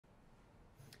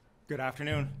Good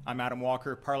afternoon. I'm Adam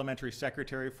Walker, Parliamentary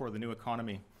Secretary for the New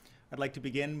Economy. I'd like to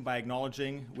begin by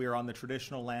acknowledging we are on the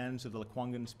traditional lands of the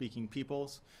Lekwungen-speaking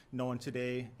peoples, known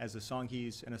today as the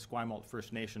Songhees and Esquimalt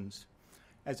First Nations.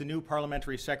 As a new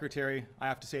Parliamentary Secretary, I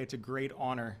have to say it's a great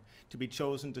honor to be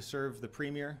chosen to serve the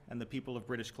Premier and the people of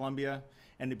British Columbia,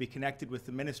 and to be connected with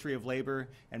the Ministry of Labour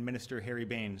and Minister Harry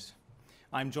Bains.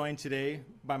 I'm joined today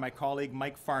by my colleague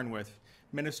Mike Farnworth,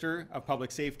 Minister of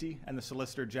Public Safety and the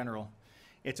Solicitor General.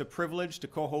 It's a privilege to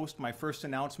co-host my first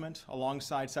announcement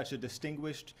alongside such a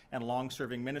distinguished and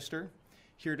long-serving minister.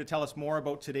 Here to tell us more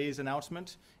about today's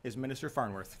announcement is Minister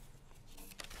Farnworth.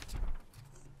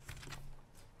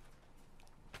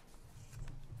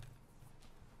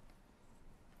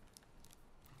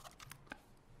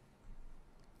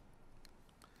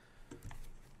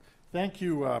 Thank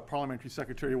you, Parliamentary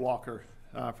Secretary Walker,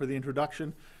 for the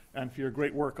introduction and for your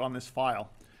great work on this file.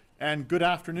 And good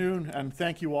afternoon, and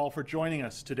thank you all for joining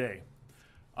us today.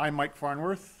 I'm Mike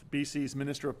Farnworth, BC's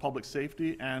Minister of Public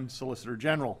Safety and Solicitor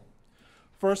General.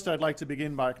 First, I'd like to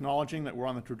begin by acknowledging that we're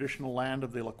on the traditional land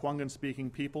of the Lekwungen-speaking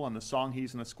people and the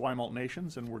Songhees and Esquimalt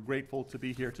nations, and we're grateful to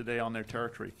be here today on their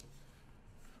territory.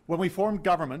 When we formed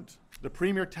government, the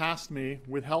Premier tasked me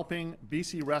with helping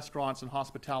BC restaurants and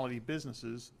hospitality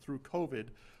businesses through COVID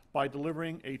by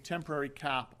delivering a temporary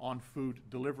cap on food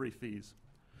delivery fees.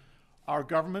 Our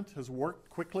government has worked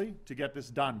quickly to get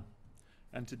this done,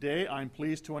 and today I'm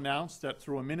pleased to announce that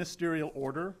through a ministerial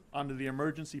order under the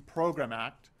Emergency Program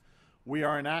Act, we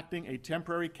are enacting a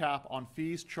temporary cap on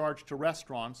fees charged to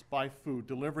restaurants by food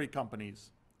delivery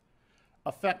companies.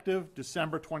 Effective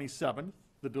December 27th,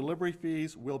 the delivery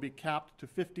fees will be capped to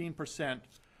 15%,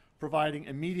 providing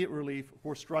immediate relief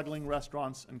for struggling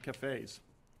restaurants and cafes.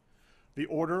 The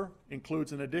order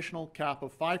includes an additional cap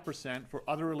of 5% for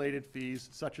other related fees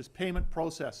such as payment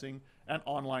processing and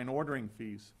online ordering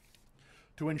fees,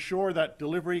 to ensure that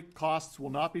delivery costs will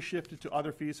not be shifted to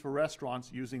other fees for restaurants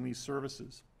using these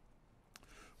services.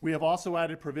 We have also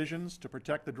added provisions to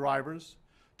protect the drivers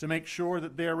to make sure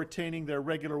that they are retaining their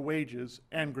regular wages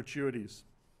and gratuities.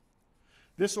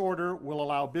 This order will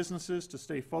allow businesses to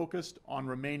stay focused on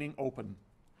remaining open,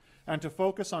 and to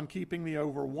focus on keeping the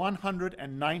over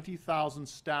 190,000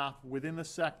 staff within the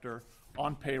sector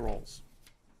on payrolls.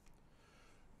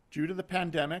 Due to the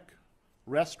pandemic,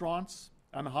 restaurants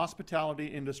and the hospitality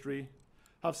industry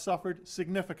have suffered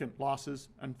significant losses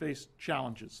and faced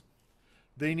challenges.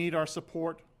 They need our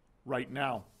support right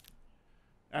now,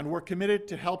 and we're committed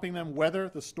to helping them weather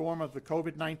the storm of the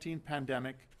COVID-19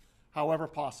 pandemic however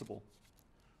possible.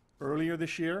 Earlier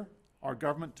this year, our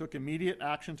government took immediate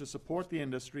action to support the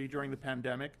industry during the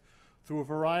pandemic through a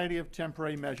variety of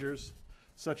temporary measures,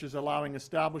 such as allowing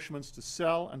establishments to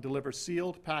sell and deliver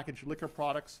sealed packaged liquor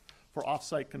products for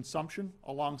off-site consumption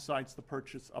alongside the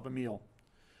purchase of a meal,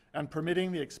 and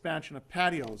permitting the expansion of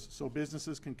patios so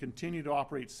businesses can continue to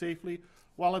operate safely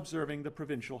while observing the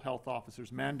provincial health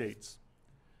officer's mandates.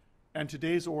 And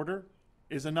today's order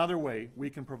is another way we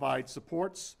can provide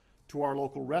supports to our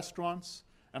local restaurants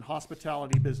and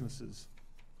hospitality businesses.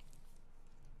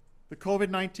 The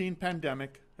COVID-19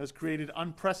 pandemic has created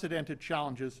unprecedented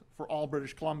challenges for all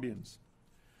British Columbians,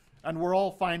 and we're all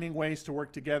finding ways to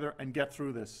work together and get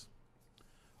through this.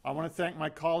 I want to thank my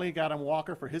colleague Adam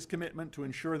Walker for his commitment to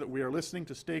ensure that we are listening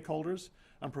to stakeholders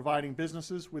and providing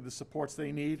businesses with the supports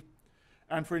they need,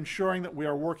 and for ensuring that we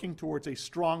are working towards a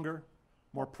stronger,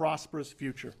 more prosperous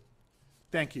future.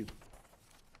 Thank you.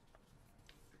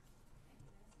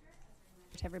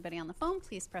 To everybody on the phone,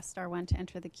 please press *1 to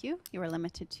enter the queue. You are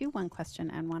limited to one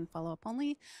question and one follow-up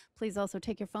only. Please also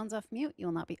take your phones off mute. You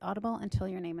will not be audible until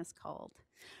your name is called.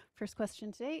 First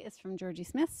question today is from Georgie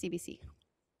Smith, CBC.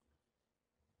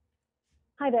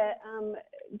 Hi there.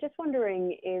 Just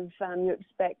wondering if you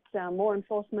expect more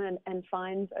enforcement and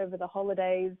fines over the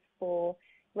holidays for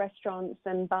restaurants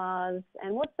and bars,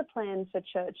 and what's the plan for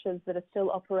churches that are still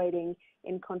operating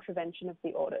in contravention of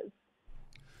the orders?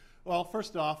 Well,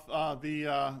 first off,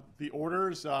 the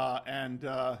orders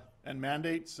and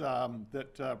mandates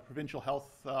that Provincial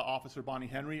Health Officer Bonnie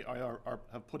Henry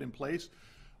have put in place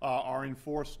are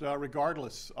enforced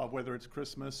regardless of whether it's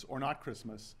Christmas or not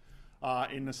Christmas.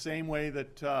 In the same way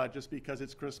that just because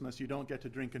it's Christmas you don't get to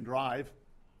drink and drive,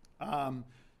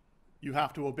 you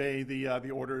have to obey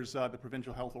the orders, the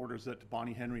provincial health orders that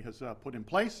Bonnie Henry has put in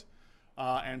place,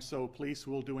 and so police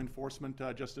will do enforcement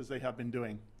just as they have been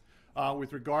doing.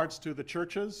 With regards to the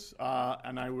churches,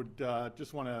 and I would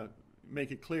just want to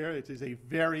make it clear, it is a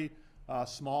very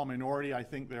small minority. I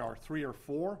think there are 3 or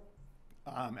 4.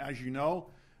 As you know,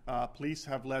 police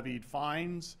have levied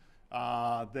fines.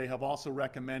 They have also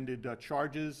recommended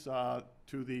charges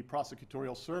to the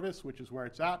prosecutorial service, which is where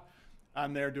it's at,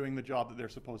 and they're doing the job that they're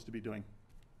supposed to be doing.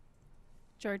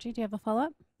 Georgie, do you have a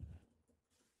follow-up?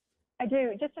 I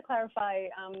do. Just to clarify,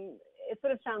 it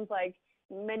sort of sounds like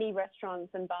many restaurants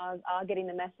and bars are getting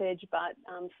the message, but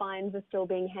fines are still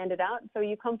being handed out. So are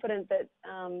you confident that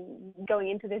going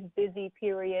into this busy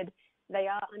period, they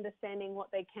are understanding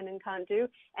what they can and can't do?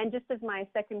 And just as my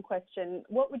second question,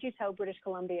 what would you tell British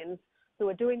Columbians who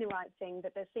are doing the right thing,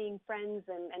 but they're seeing friends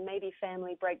and maybe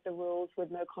family break the rules with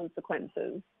no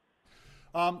consequences?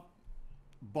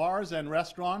 Bars and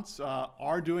restaurants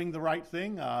are doing the right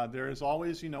thing. There is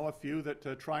always, a few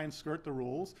that try and skirt the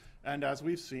rules. And as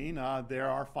we've seen, there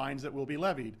are fines that will be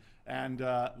levied. And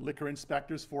liquor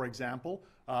inspectors, for example,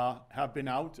 have been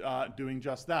out doing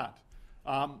just that.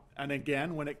 And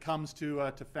again, when it comes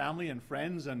to family and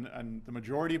friends, and the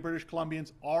majority of British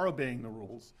Columbians are obeying the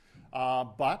rules.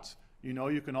 But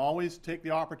you can always take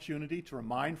the opportunity to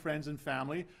remind friends and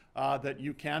family that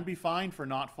you can be fined for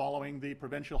not following the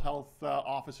provincial health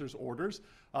officer's orders,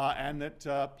 and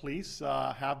that police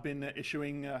have been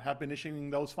issuing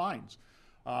those fines.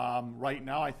 Right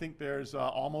now, I think there's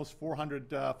almost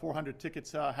 400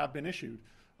 tickets have been issued.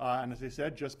 And as I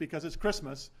said, just because it's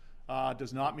Christmas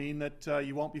does not mean that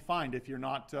you won't be fined if you're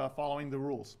not following the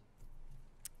rules.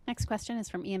 Next question is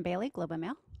from Ian Bailey, Globe and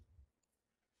Mail.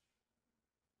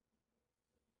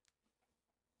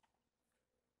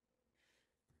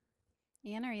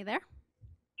 Ian, are you there?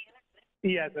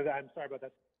 Yes, I'm sorry about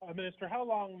that. Minister, how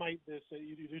long might this,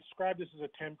 you described this as a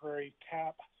temporary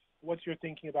cap. What's your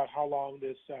thinking about how long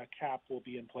this cap will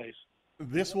be in place?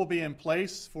 This will be in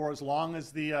place for as long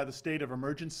as the state of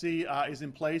emergency is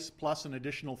in place, plus an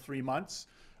additional 3 months.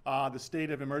 The state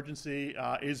of emergency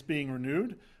is being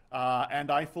renewed,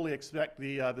 and I fully expect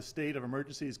the state of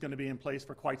emergency is going to be in place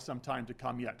for quite some time to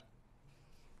come yet.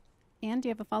 Anne, do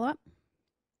you have a follow-up?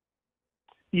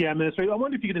 Yeah, Minister, I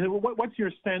wonder if you could, what's your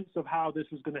sense of how this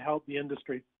is going to help the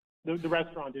industry, the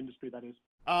restaurant industry, that is?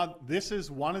 This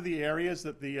is one of the areas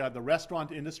that the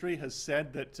restaurant industry has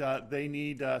said that they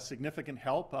need significant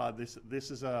help.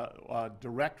 This is a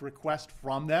direct request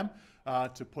from them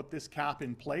to put this cap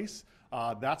in place.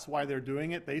 That's why they're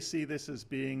doing it. They see this as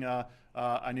being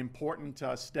an important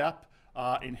step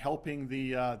in helping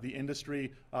the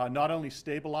industry not only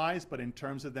stabilize, but in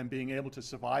terms of them being able to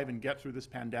survive and get through this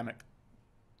pandemic.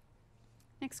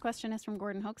 Next question is from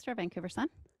Gordon Hoekstra, Vancouver Sun.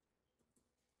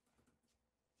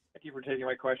 Thank you for taking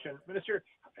my question. Minister,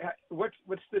 what's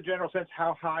the general sense,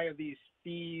 how high have these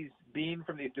fees been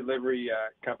from these delivery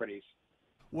companies?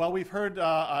 Well, we've heard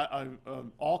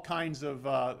all kinds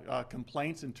of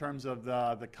complaints in terms of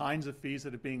the kinds of fees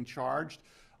that are being charged,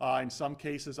 in some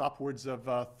cases upwards of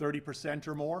 30%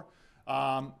 or more.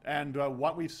 And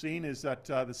what we've seen is that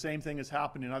the same thing has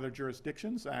happened in other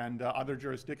jurisdictions, and other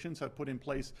jurisdictions have put in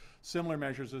place similar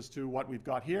measures as to what we've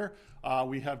got here.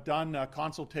 We have done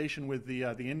consultation with the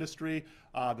industry,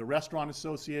 the Restaurant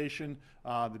Association,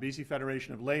 the BC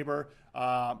Federation of Labor,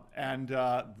 and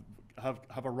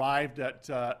have arrived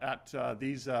at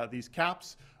these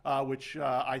caps, which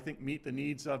I think meet the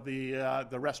needs of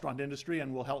the restaurant industry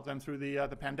and will help them through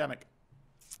the pandemic.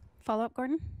 Follow-up,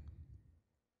 Gordon?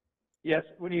 Yes,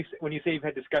 when you say you've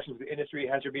had discussions with the industry,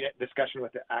 has there been a discussion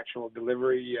with the actual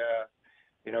delivery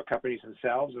companies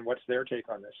themselves, and what's their take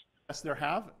on this? Yes, there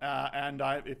have, and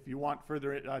if you want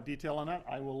further detail on that,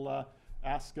 I will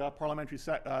ask Parliamentary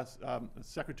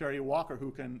Secretary Walker, who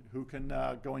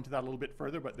can go into that a little bit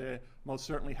further. But there most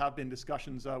certainly have been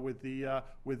discussions with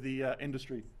the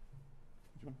industry.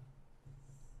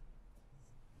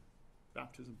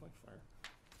 Baptism by fire.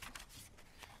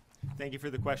 Thank you for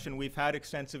the question. We've had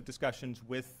extensive discussions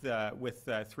with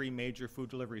 3 major food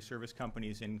delivery service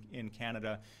companies in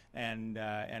Canada,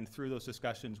 and through those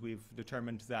discussions, we've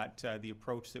determined that the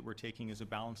approach that we're taking is a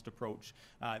balanced approach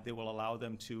that will allow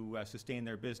them to sustain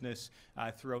their business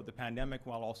throughout the pandemic,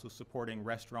 while also supporting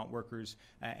restaurant workers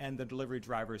and the delivery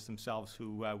drivers themselves,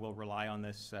 who will rely on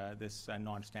this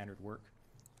non-standard work.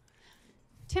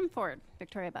 Tim Ford,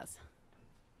 Victoria Buzz.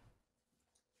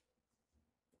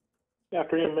 Good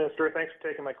afternoon, Minister. Thanks for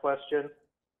taking my question.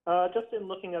 Just in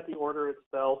looking at the order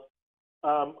itself,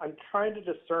 I'm trying to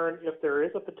discern if there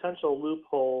is a potential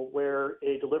loophole where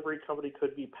a delivery company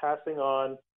could be passing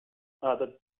on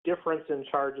the difference in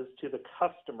charges to the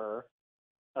customer.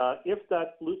 If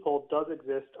that loophole does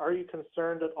exist, are you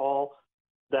concerned at all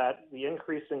that the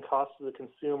increase in cost to the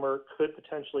consumer could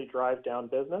potentially drive down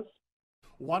business?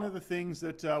 One of the things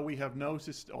that we have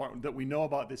noticed, or that we know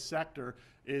about this sector,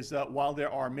 is that while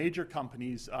there are major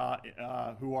companies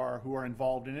who are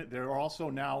involved in it, there are also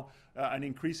now an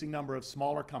increasing number of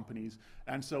smaller companies,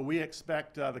 and so we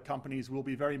expect the companies will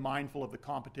be very mindful of the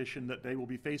competition that they will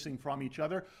be facing from each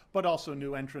other, but also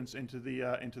new entrants into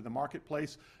the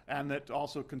marketplace, and that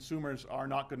also consumers are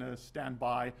not going to stand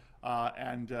by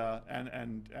and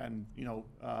you know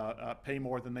pay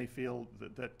more than they feel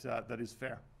that is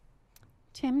fair.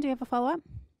 Tim, do you have a follow-up?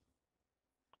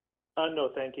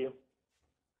 No, thank you.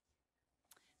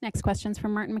 Next question's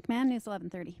from Martin McMahon, News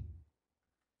 1130.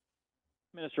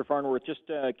 Minister Farnworth, just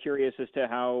curious as to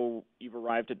how you've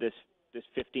arrived at this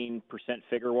 15%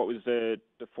 figure. What was the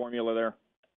formula there?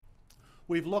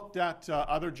 We've looked at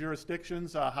other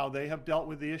jurisdictions, how they have dealt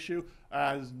with the issue.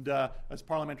 As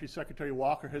Parliamentary Secretary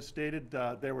Walker has stated,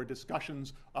 there were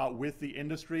discussions with the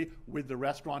industry, with the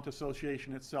Restaurant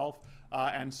Association itself,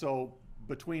 and so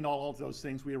between all of those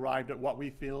things, we arrived at what we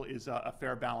feel is a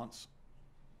fair balance.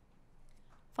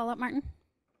 Follow-up, Martin?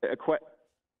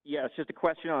 Yes, just a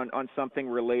question on something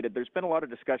related. There's been a lot of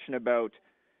discussion about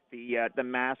the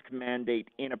mask mandate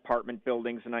in apartment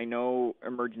buildings, and I know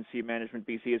Emergency Management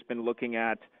BC has been looking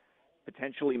at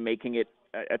potentially making it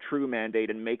a true mandate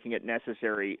and making it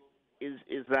necessary.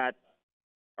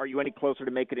 Are you any closer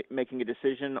to making a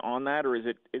decision on that, or is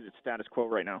it status quo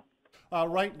right now?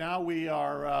 Right now, we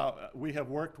have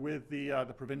worked with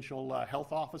the provincial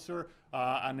health officer,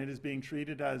 and it is being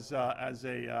treated as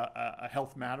a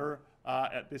health matter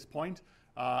at this point.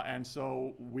 And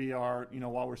so we are, you know,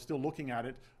 while we're still looking at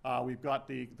it, we've got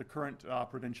the current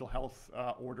provincial health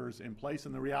orders in place,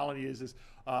 and the reality is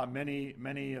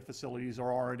many facilities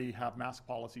already have mask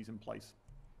policies in place.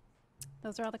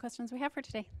 Those are all the questions we have for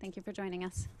today. Thank you for joining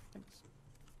us. Thanks.